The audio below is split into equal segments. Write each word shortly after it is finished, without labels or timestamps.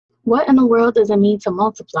What in the world does it mean to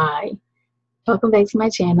multiply? Welcome back to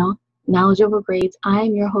my channel, Knowledge Over Grades. I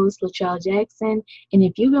am your host, Latrell Jackson, and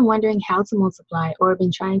if you've been wondering how to multiply or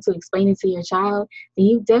been trying to explain it to your child, then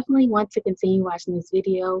you definitely want to continue watching this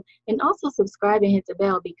video and also subscribe and hit the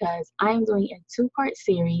bell because I am doing a two-part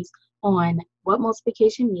series on what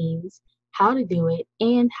multiplication means, how to do it,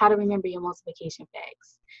 and how to remember your multiplication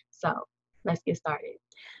facts. So let's get started.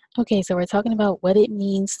 Okay, so we're talking about what it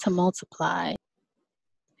means to multiply.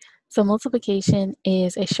 So multiplication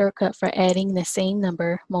is a shortcut for adding the same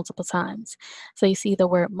number multiple times. So you see the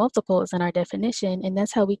word multiple is in our definition, and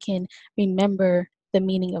that's how we can remember the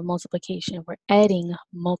meaning of multiplication. We're adding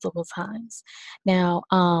multiple times. Now,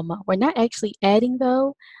 we're not actually adding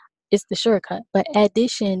though, it's the shortcut, but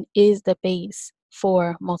addition is the base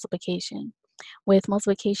for multiplication. With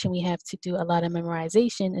multiplication, we have to do a lot of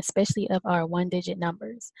memorization, especially of our one-digit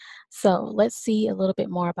numbers. So let's see a little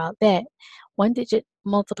bit more about that. One-digit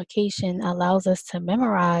multiplication allows us to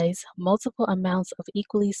memorize multiple amounts of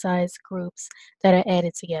equally sized groups that are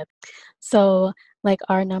added together. So like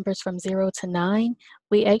our numbers from 0 to 9,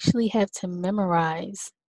 we actually have to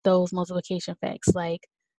memorize those multiplication facts like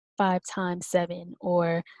 5 times 7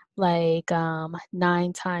 or like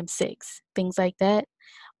 9 times 6, things like that.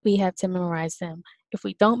 We have to memorize them. If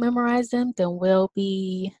we don't memorize them, then we'll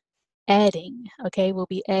be adding, okay? We'll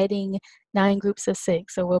be adding 9 groups of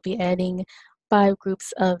 6, or we'll be adding 5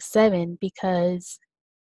 groups of 7 because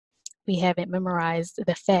we haven't memorized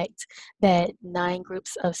the fact that 9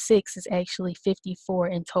 groups of 6 is actually 54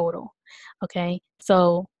 in total, okay?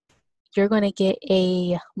 So you're going to get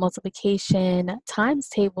a multiplication times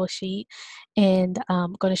table sheet, and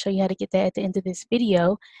I'm going to show you how to get that at the end of this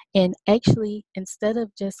video. And actually, instead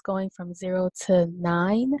of just going from 0 to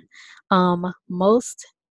 9, most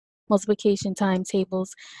multiplication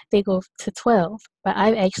timetables, they go to 12, but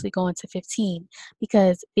I've actually gone to 15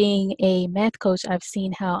 because being a math coach, I've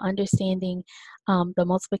seen how understanding the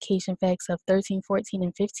multiplication facts of 13, 14,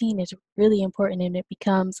 and 15 is really important, and it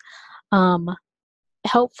becomes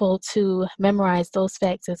helpful to memorize those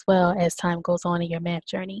facts as well as time goes on in your math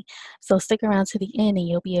journey. So stick around to the end and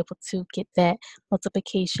you'll be able to get that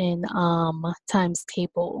multiplication times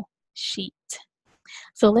table sheet.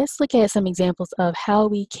 So let's look at some examples of how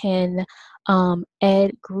we can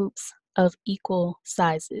add groups of equal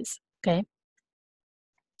sizes, okay?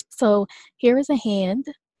 So here is a hand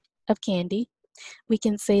of candy. We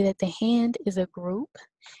can say that the hand is a group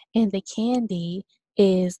and the candy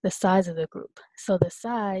is the size of the group. So the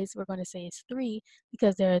size we're going to say is 3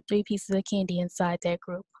 because there are 3 pieces of candy inside that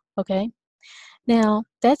group, okay? Now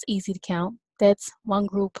that's easy to count. That's one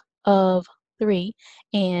group of 3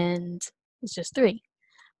 and it's just 3.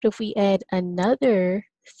 But if we add another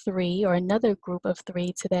 3 or another group of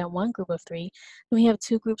 3 to that one group of 3, then we have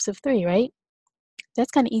 2 groups of 3, right?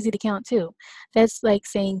 That's kind of easy to count too. That's like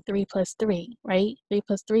saying 3 plus 3, right? 3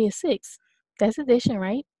 plus 3 is 6. That's addition,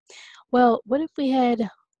 right? Well, what if we had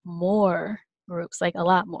more groups, like a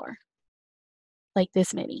lot more, like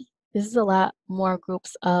this many? This is a lot more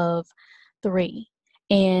groups of 3.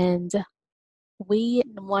 And we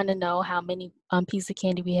want to know how many pieces of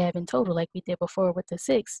candy we have in total, like we did before with the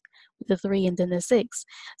 6, with the 3 and then the 6.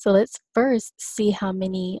 So let's first see how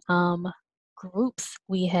many groups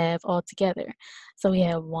we have all together. So we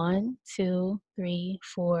have 1, 2, 3,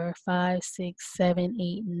 4, 5, 6, 7,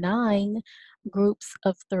 8, 9 groups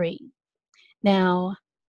of 3. Now,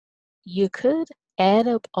 you could add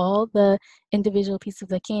up all the individual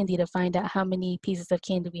pieces of candy to find out how many pieces of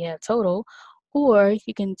candy we have total, or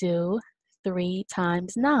you can do 3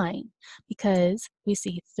 times 9 because we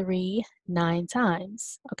see 3 9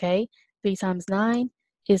 times, okay? 3 times 9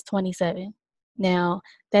 is 27. Now,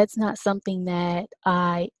 that's not something that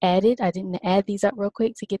I added. I didn't add these up real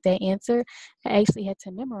quick to get that answer. I actually had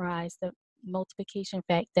to memorize the multiplication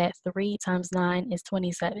fact that 3 times 9 is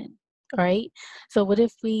 27. All right, so what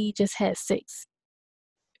if we just had 6?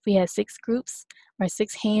 If we had 6 groups or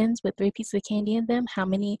 6 hands with 3 pieces of candy in them, how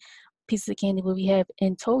many pieces of candy would we have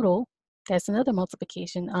in total? That's another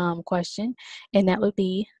multiplication question, and that would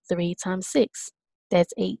be 3 times 6.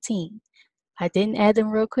 That's 18. I didn't add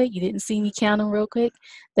them real quick. You didn't see me count them real quick.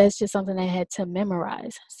 That's just something I had to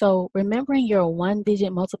memorize. So remembering your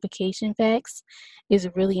one-digit multiplication facts is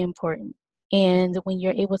really important. And when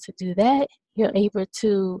you're able to do that, you're able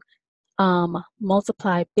to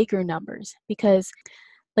multiply bigger numbers, because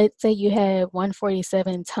let's say you have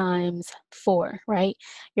 147 times 4, right?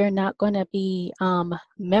 You're not going to be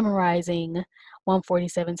memorizing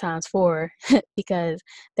 147 times 4 because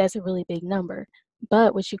that's a really big number.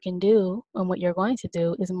 But what you can do, and what you're going to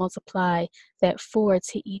do, is multiply that 4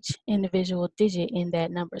 to each individual digit in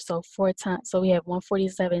that number. So 4 times, so we have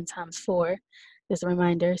 147 times 4, just a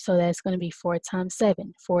reminder. So that's going to be 4 times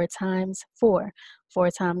 7, 4 times 4,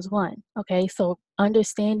 4 times 1. Okay, so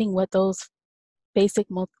understanding what those basic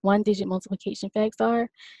one-digit multiplication facts are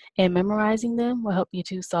and memorizing them will help you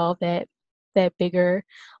to solve that bigger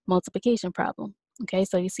multiplication problem. Okay,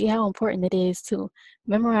 so you see how important it is to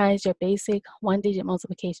memorize your basic one-digit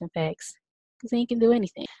multiplication facts, because then you can do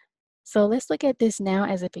anything. So let's look at this now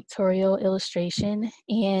as a pictorial illustration,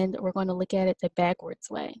 and we're going to look at it the backwards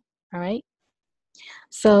way. All right,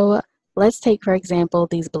 so let's take, for example,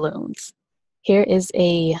 these balloons. Here is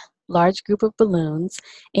a large group of balloons,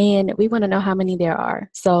 and we want to know how many there are.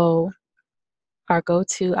 So our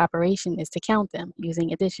go-to operation is to count them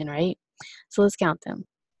using addition, right? So let's count them.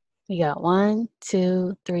 We got 1,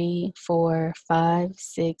 2, 3, 4, 5,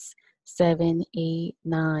 6, 7, 8,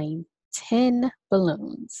 9, 10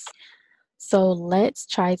 balloons. So let's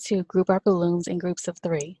try to group our balloons in groups of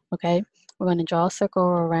 3, okay? We're going to draw a circle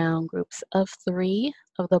around groups of 3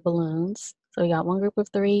 of the balloons. So we got 1 group of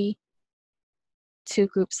 3, 2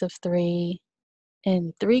 groups of 3,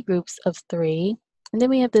 and 3 groups of 3. And then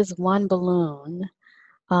we have this one balloon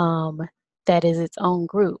that is its own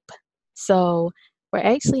group. So we're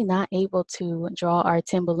actually not able to draw our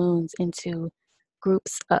 10 balloons into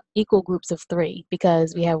groups, equal groups of 3,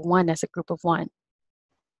 because we have 1 that's a group of 1.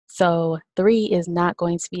 So 3 is not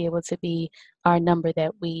going to be able to be our number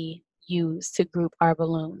that we use to group our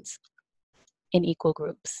balloons in equal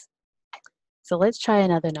groups. So let's try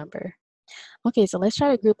another number. Okay, so let's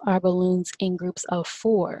try to group our balloons in groups of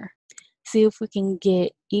 4. See if we can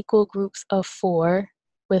get equal groups of 4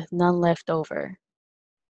 with none left over.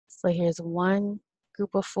 So here's one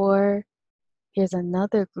group of 4. Here's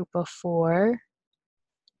another group of 4.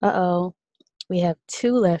 Uh-oh, we have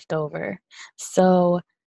 2 left over. So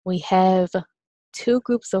we have 2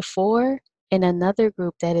 groups of 4 and another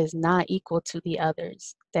group that is not equal to the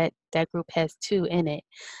others. That group has 2 in it.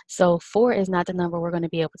 So 4 is not the number we're going to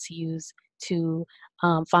be able to use to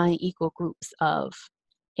find equal groups of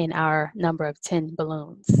in our number of 10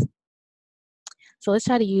 balloons. So let's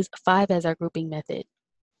try to use 5 as our grouping method.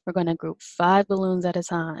 We're going to group 5 balloons at a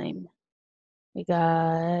time. We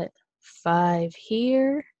got 5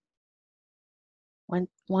 here.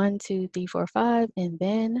 1, 2, 3, 4, 5, and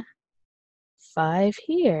then 5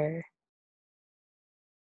 here.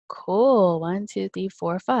 Cool. 1, 2, 3,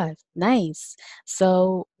 4, 5. Nice.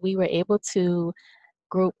 So we were able to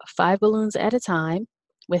group 5 balloons at a time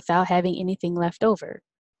without having anything left over.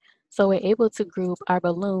 So we're able to group our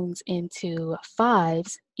balloons into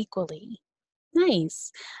 5s equally.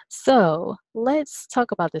 Nice. So let's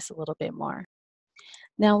talk about this a little bit more.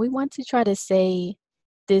 Now we want to try to say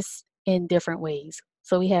this in different ways.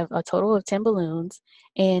 So we have a total of 10 balloons,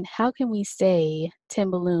 and how can we say 10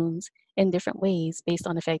 balloons in different ways based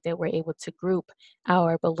on the fact that we're able to group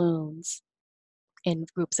our balloons in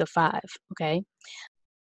groups of 5, okay?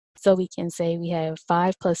 So we can say we have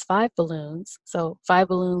 5 plus 5 balloons. So 5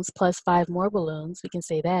 balloons plus 5 more balloons, we can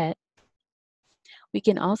say that. We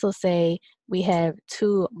can also say we have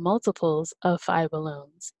 2 multiples of 5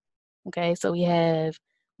 balloons. Okay, so we have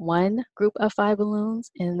one group of 5 balloons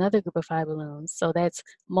and another group of 5 balloons. So that's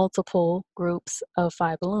multiple groups of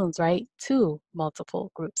 5 balloons, right? 2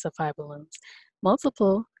 multiple groups of 5 balloons.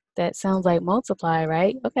 Multiple, that sounds like multiply,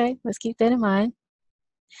 right? Okay, let's keep that in mind.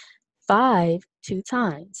 5 2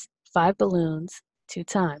 times. 5 balloons 2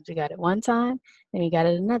 times. We got it one time, and we got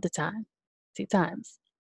it another time, 2 times.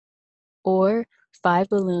 Or 5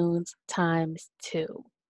 balloons times 2.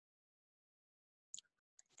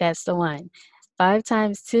 That's the one. 5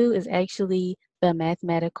 times 2 is actually the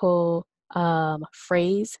mathematical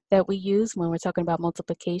phrase that we use when we're talking about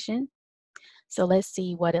multiplication. So let's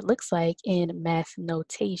see what it looks like in math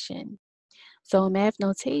notation. So in math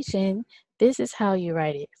notation, this is how you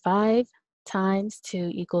write it. 5 times 2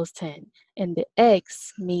 equals 10. And the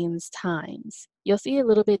X means times. You'll see it a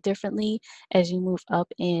little bit differently as you move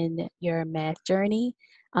up in your math journey.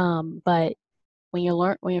 But when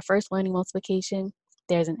you're first learning multiplication,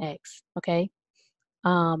 there's an X, okay?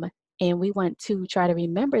 And we want to try to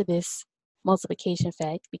remember this multiplication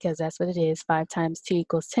fact because that's what it is, 5 times 2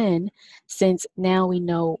 equals 10, since now we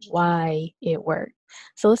know why it worked.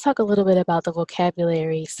 So let's talk a little bit about the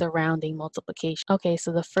vocabulary surrounding multiplication. Okay,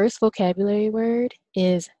 so the first vocabulary word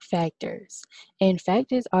is factors. And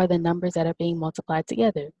factors are the numbers that are being multiplied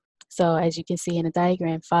together. So as you can see in the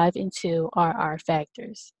diagram, 5 and 2 are our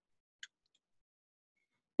factors.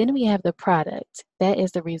 Then we have the product. That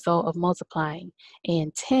is the result of multiplying,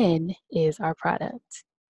 and 10 is our product.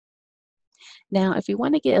 Now, if we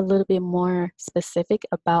want to get a little bit more specific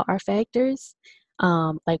about our factors,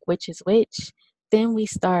 like which is which, then we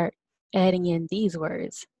start adding in these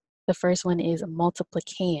words. The first one is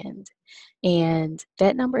multiplicand, and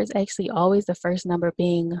that number is actually always the first number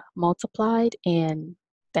being multiplied, and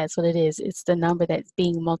that's what it is. It's the number that's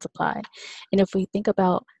being multiplied. And if we think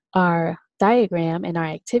about our diagram and our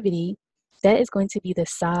activity, that is going to be the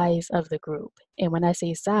size of the group. And when I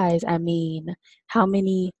say size, I mean how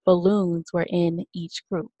many balloons were in each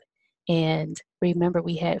group. And remember,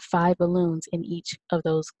 we had 5 balloons in each of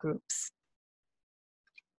those groups.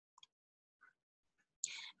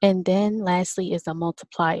 And then lastly is the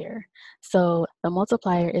multiplier. So the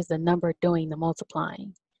multiplier is the number doing the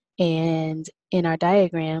multiplying. And in our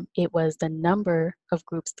diagram, it was the number of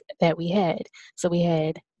groups that we had. So we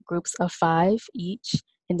had groups of 5 each,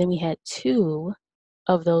 and then we had 2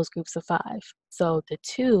 of those groups of 5. So the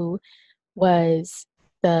 2 was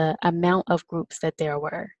the amount of groups that there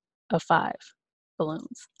were of 5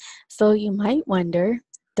 balloons. So you might wonder,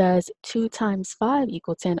 does 2 times 5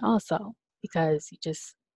 equal 10 also? Because you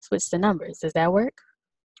just switch the numbers. Does that work?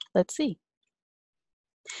 Let's see.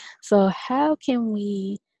 So how can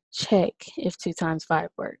we check if 2 times 5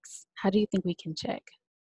 works? How do you think we can check?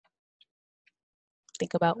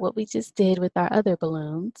 Think about what we just did with our other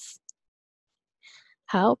balloons.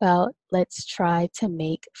 How about let's try to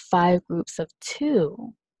make 5 groups of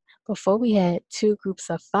 2. Before we had 2 groups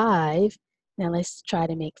of 5. Now let's try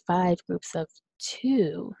to make 5 groups of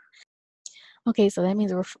 2. Okay, so that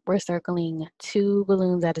means we're circling 2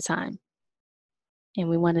 balloons at a time. And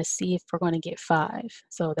we want to see if we're going to get 5.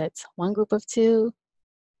 So that's 1 group of 2,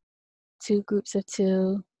 2 groups of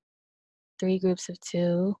 2, 3 groups of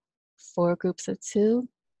 2, 4 groups of 2.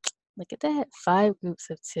 Look at that, 5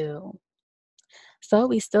 groups of 2. So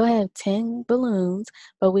we still have 10 balloons,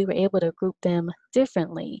 but we were able to group them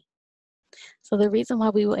differently. So the reason why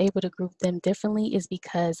we were able to group them differently is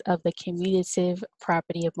because of the commutative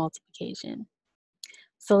property of multiplication.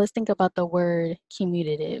 So let's think about the word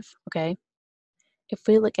commutative, okay? If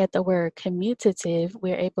we look at the word commutative,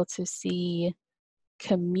 we're able to see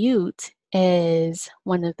commute as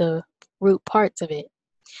one of the root parts of it.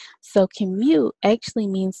 So commute actually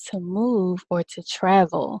means to move or to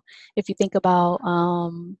travel. If you think about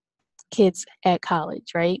kids at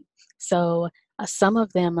college, right? So some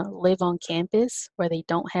of them live on campus where they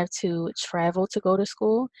don't have to travel to go to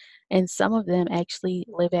school, and some of them actually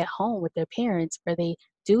live at home with their parents where they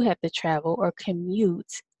do have to travel or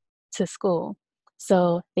commute to school.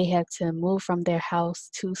 So they have to move from their house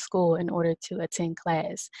to school in order to attend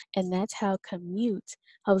class. And that's how commute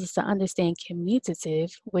helps us to understand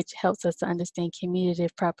commutative, which helps us to understand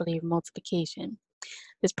commutative property of multiplication.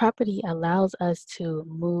 This property allows us to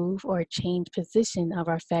move or change position of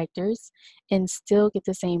our factors and still get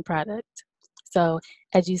the same product. So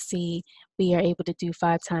as you see, we are able to do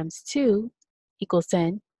 5 times 2 equals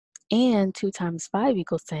 10 and 2 times 5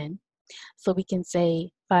 equals 10. So we can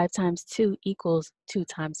say 5 times 2 equals 2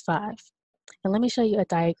 times 5. And let me show you a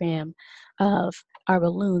diagram of our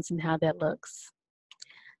balloons and how that looks.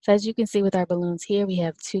 So as you can see with our balloons here, we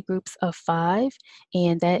have 2 groups of 5,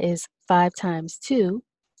 and that is 5 times 2,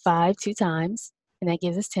 5 2 times, and that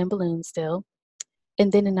gives us 10 balloons still.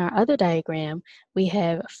 And then in our other diagram, we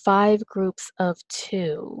have 5 groups of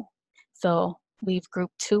 2. So we've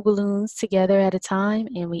grouped 2 balloons together at a time,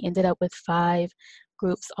 and we ended up with 5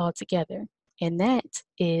 groups all together. And that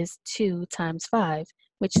is 2 times 5,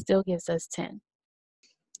 which still gives us 10.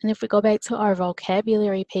 And if we go back to our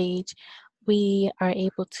vocabulary page, we are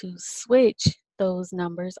able to switch those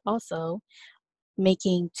numbers also,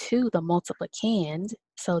 making 2 the multiplicand.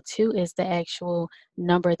 So 2 is the actual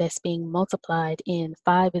number that's being multiplied, and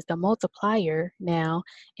 5 is the multiplier now,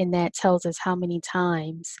 and that tells us how many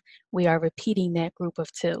times we are repeating that group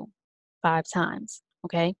of 2, 5 times,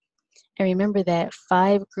 okay? And remember that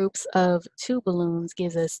 5 groups of 2 balloons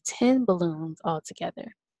gives us 10 balloons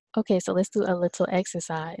altogether. Okay, so let's do a little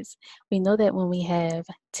exercise. We know that when we have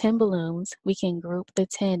 10 balloons, we can group the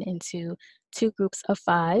 10 into 2 groups of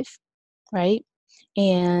 5, right?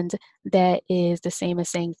 And that is the same as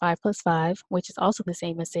saying 5 plus 5, which is also the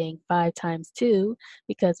same as saying 5 times 2,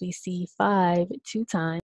 because we see 5 2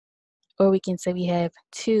 times. Or we can say we have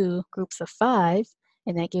 2 groups of 5,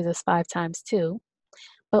 and that gives us 5 times 2.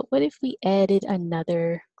 But what if we added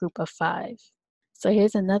another group of 5? So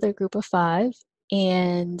here's another group of 5,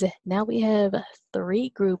 and now we have 3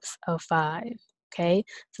 groups of 5, okay?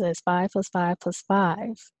 So that's 5 plus 5 plus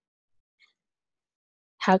 5.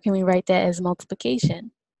 How can we write that as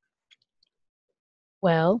multiplication?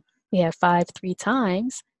 Well, we have 5 3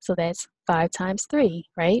 times, so that's 5 times 3,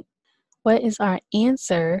 right? What is our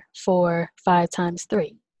answer for 5 times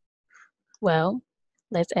 3? Well,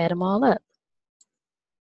 let's add them all up.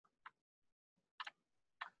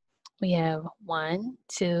 We have 1,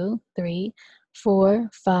 2, 3, 4,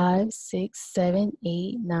 5, 6, 7,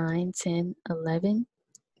 8, 9, 10, 11,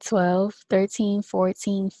 12, 13,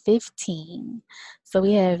 14, 15. So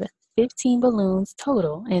we have 15 balloons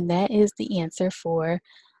total, and that is the answer for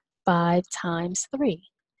 5 times 3.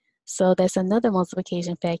 So that's another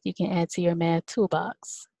multiplication fact you can add to your math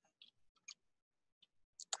toolbox.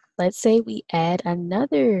 Let's say we add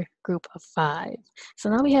another group of 5. So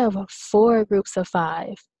now we have 4 groups of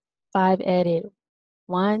 5. 5 added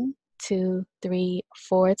 1, 2, 3,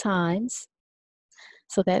 4 times.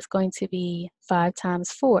 So that's going to be 5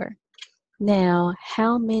 times 4. Now,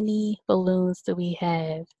 how many balloons do we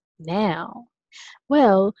have now?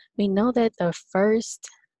 Well, we know that the first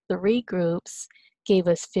 3 groups gave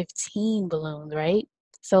us 15 balloons, right?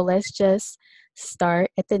 So let's just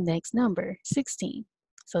start at the next number, 16.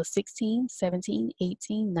 So 16, 17,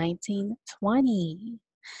 18, 19, 20.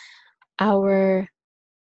 Our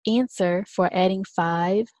answer for adding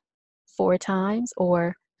 5 4 times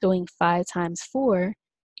or doing 5 times 4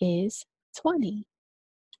 is 20.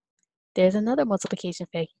 There's another multiplication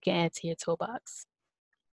fact you can add to your toolbox.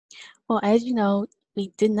 Well, as you know,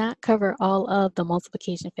 we did not cover all of the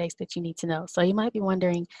multiplication facts that you need to know. So you might be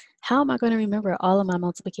wondering, how am I going to remember all of my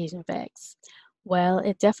multiplication facts? Well,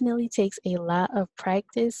 it definitely takes a lot of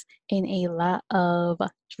practice and a lot of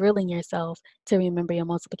drilling yourself to remember your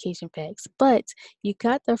multiplication facts. But you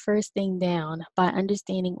got the first thing down by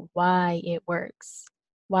understanding why it works,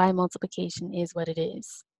 why multiplication is what it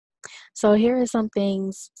is. So here are some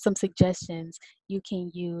things, some suggestions you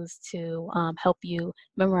can use to help you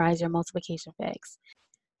memorize your multiplication facts.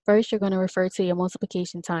 First, you're going to refer to your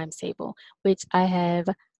multiplication times table, which I have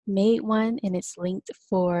made one and it's linked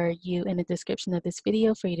for you in the description of this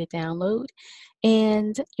video for you to download.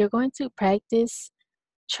 And you're going to practice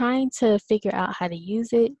trying to figure out how to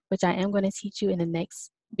use it, which I am going to teach you in the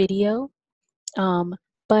next video.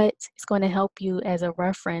 But it's going to help you as a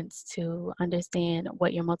reference to understand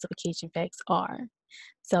what your multiplication facts are.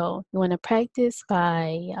 So you want to practice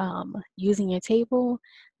by using your table,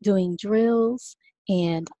 doing drills,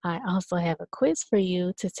 and I also have a quiz for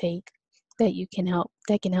you to take that can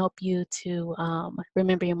help you to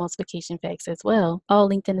remember your multiplication facts as well. All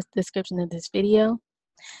linked in the description of this video.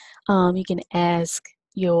 You can ask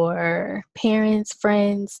your parents,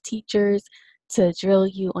 friends, teachers to drill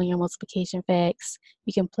you on your multiplication facts.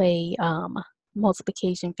 You can play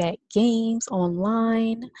multiplication fact games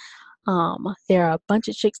online. There are a bunch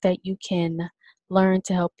of tricks that you can learn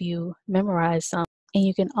to help you memorize some. And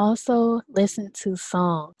you can also listen to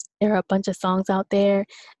songs. There are a bunch of songs out there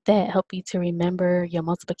that help you to remember your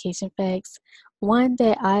multiplication facts. One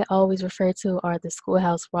that I always refer to are the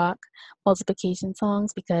Schoolhouse Rock multiplication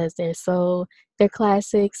songs because they're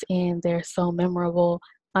classics and they're so memorable.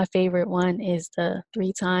 My favorite one is the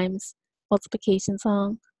 3 times multiplication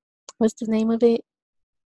song. What's the name of it?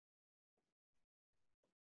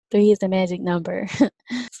 3 is the magic number.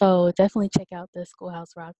 So definitely check out the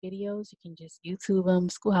Schoolhouse Rock videos. You can just YouTube them,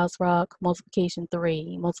 Schoolhouse Rock, multiplication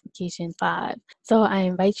 3, multiplication 5. So I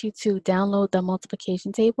invite you to download the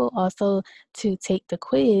multiplication table, also to take the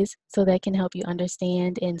quiz so that can help you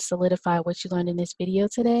understand and solidify what you learned in this video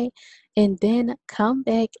today. And then come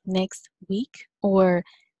back next week or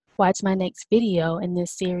watch my next video in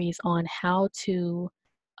this series on how to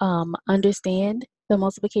understand the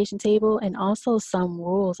multiplication table and also some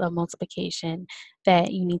rules of multiplication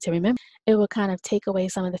that you need to remember. It will kind of take away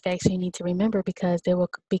some of the facts you need to remember because they will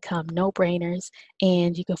become no-brainers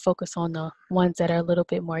and you can focus on the ones that are a little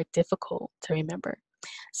bit more difficult to remember.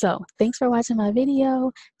 So thanks for watching my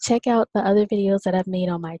video. Check out the other videos that I've made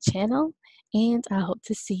on my channel and I hope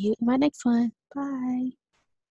to see you in my next one. Bye.